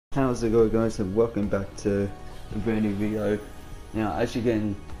How's it going, guys, and welcome back to a brand new video. Now, as you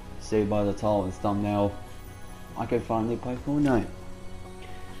can see by the title and thumbnail, I can finally play Fortnite.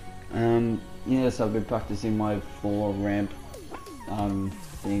 Yes, I've been practicing my floor ramp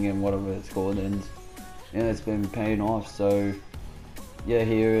thing and whatever it's called, and yeah, it's been paying off. So yeah,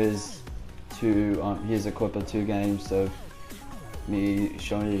 here's a clip of 2 games of me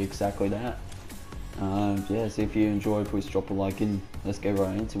showing you exactly that. Yeah, so if you enjoy, please drop a like and let's get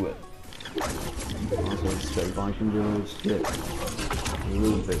right into it. Also, straight Viking village, get a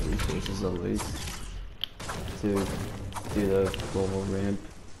little bit of resources at least to do the floor ramp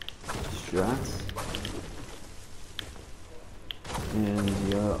strats. And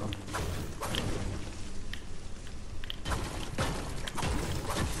yeah.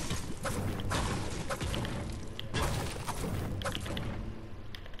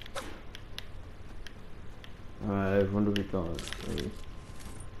 Alright, what do we got? So we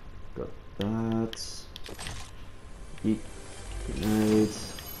got that. Yeet.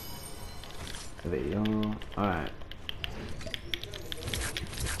 Grenades. There we are. Alright.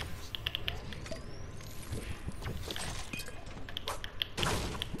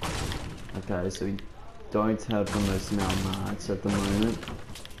 Okay, so we don't have the most amount of marks at the moment,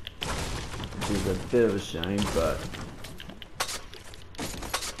 which is a bit of a shame, but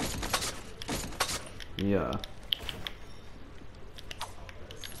yeah.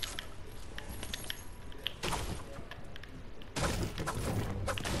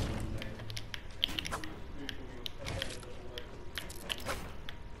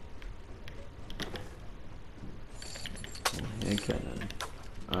 Okay then.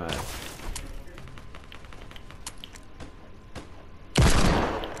 Alright.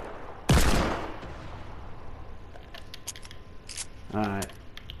 Alright.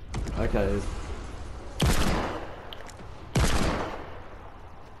 Okay.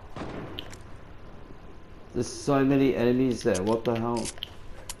 There's so many enemies there, what the hell?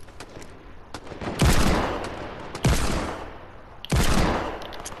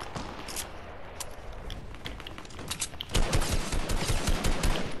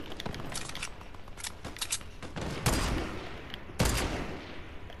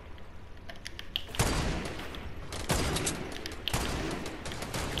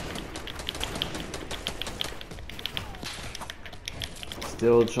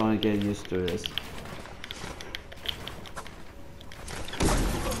 Still trying to get used to this.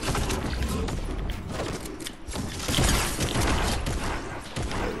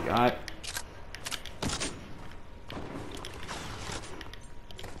 There we go.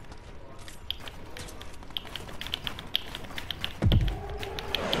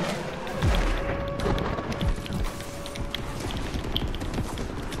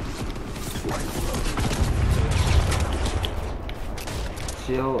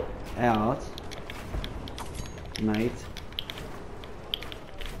 Chill out, mate.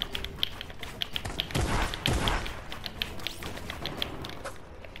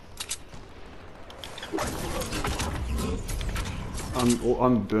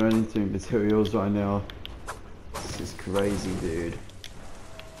 I'm burning through materials right now. This is crazy, dude.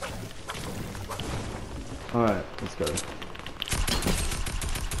 Alright, let's go.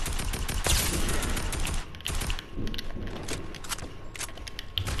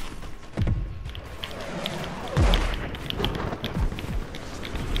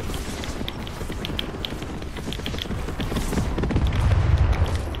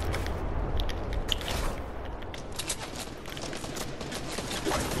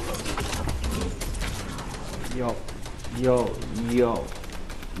 Yo,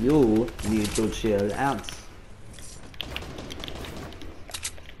 you need to chill out.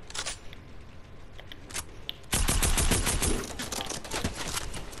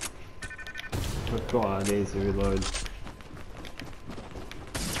 Oh god, I need to reload.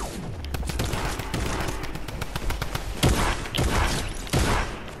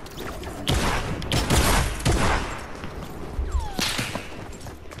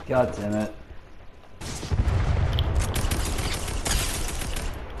 God damn it.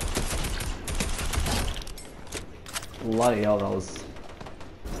 Bloody hell, that was...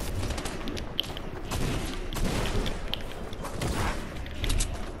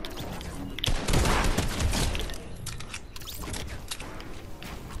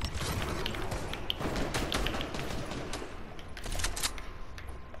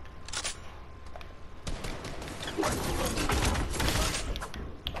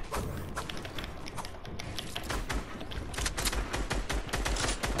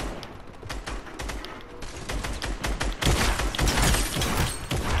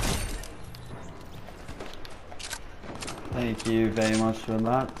 you very much for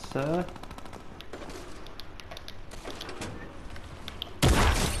that, sir.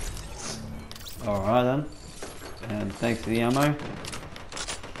 Alright then. And thanks for the ammo.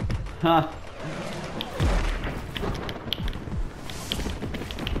 Ha!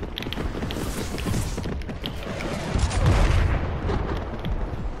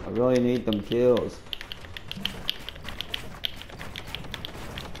 I really need them kills.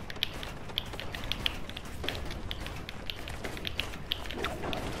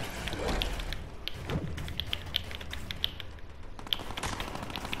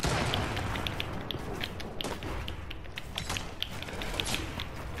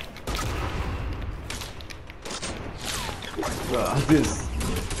 Bro, I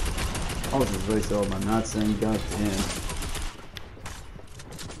was just wasting all my nuts and goddamn.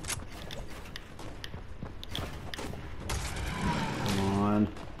 Come on.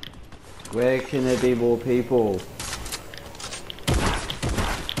 Where can there be more people?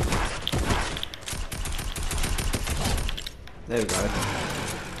 There we go.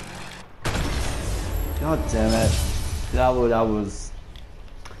 God damn it. That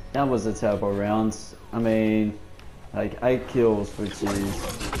was a terrible round. I mean, like 8 kills, which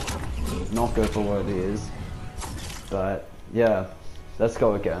is not good for what it is. But yeah, let's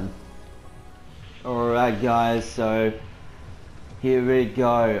go again. Alright guys, so here we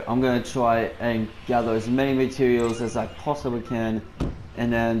go. I'm gonna try and gather as many materials as I possibly can,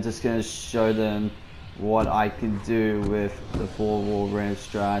 and then just gonna show them what I can do with the 4-wall ramp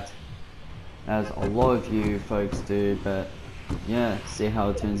strat, as a lot of you folks do. But yeah, see how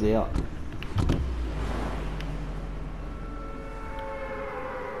it turns out.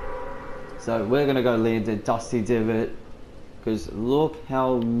 So we're gonna go land in Dusty Divot, because look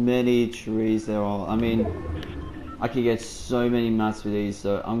how many trees there are. I mean, I can get so many mats with these,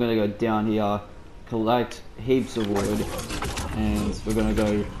 so I'm gonna go down here, collect heaps of wood, and we're gonna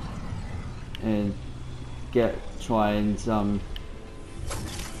go and try and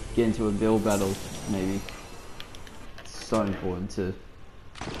get into a build battle, maybe. It's so important to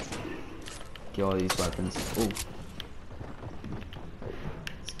get all these weapons. Ooh.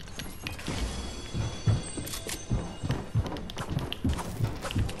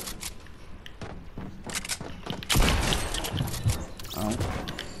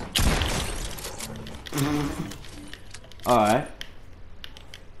 Alright.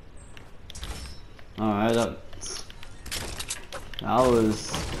 Alright, that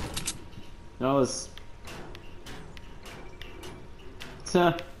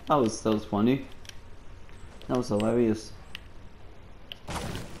was funny. That was hilarious.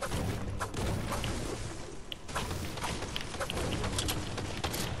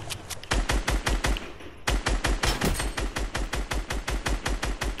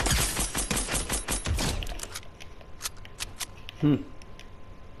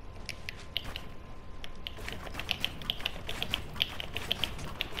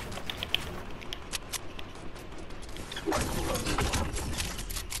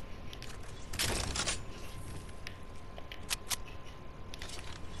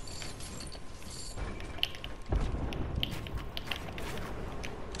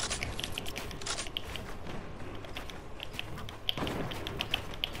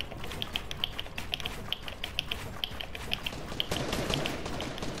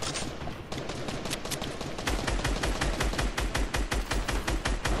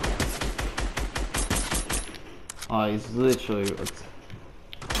 Oh, he's literally...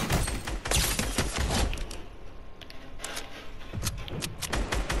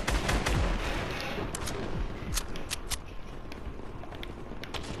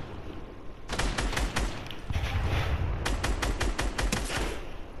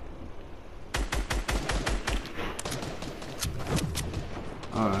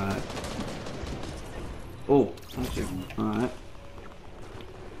 Alright. Oh, thank you. Alright.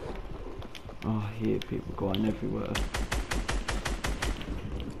 Oh, I hear people going everywhere.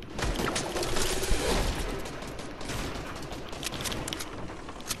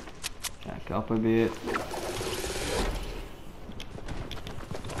 Back up a bit.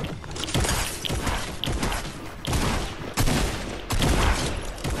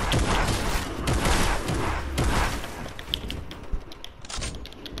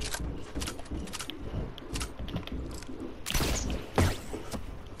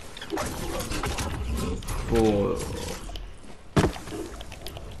 Oh.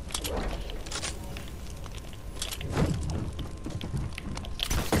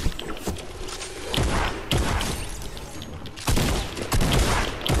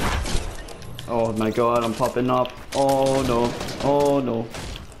 Oh my god, I'm popping up. Oh no. Oh no.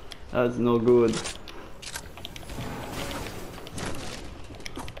 That's no good.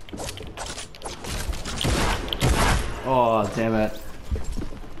 Oh, damn it.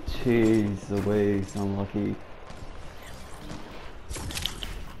 Jeez Louise, unlucky.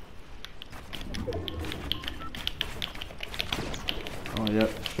 Oh,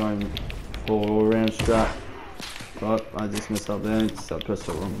 yep, showing 4 round strat. But I just messed up there, so I pressed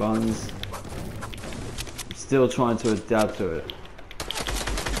the wrong buttons. Still trying to adapt to it.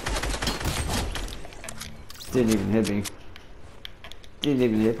 Didn't even hit me. Didn't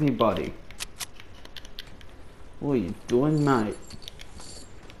even hit me, buddy. What are you doing, mate?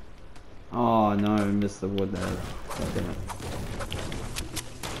 Oh no, I missed the wood there. Damn it.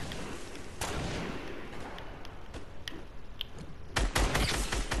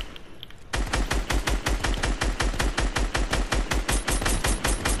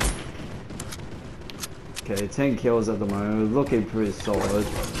 Okay, 10 kills at the moment, looking pretty solid.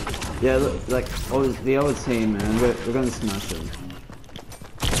 Yeah, look, like, the other team, man, we're gonna smash them.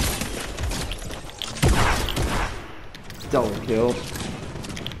 Double kill.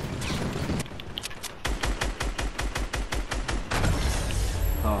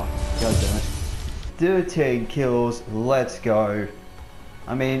 Oh, god damn it. 13 kills, let's go.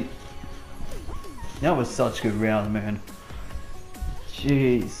 I mean, that was such a good round, man.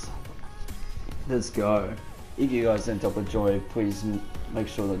 Jeez. Let's go. If you guys end up enjoying, please make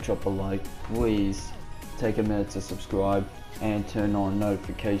sure to drop a like. Please take a minute to subscribe and turn on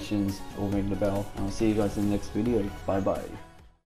notifications or ring the bell. I'll see you guys in the next video. Bye bye.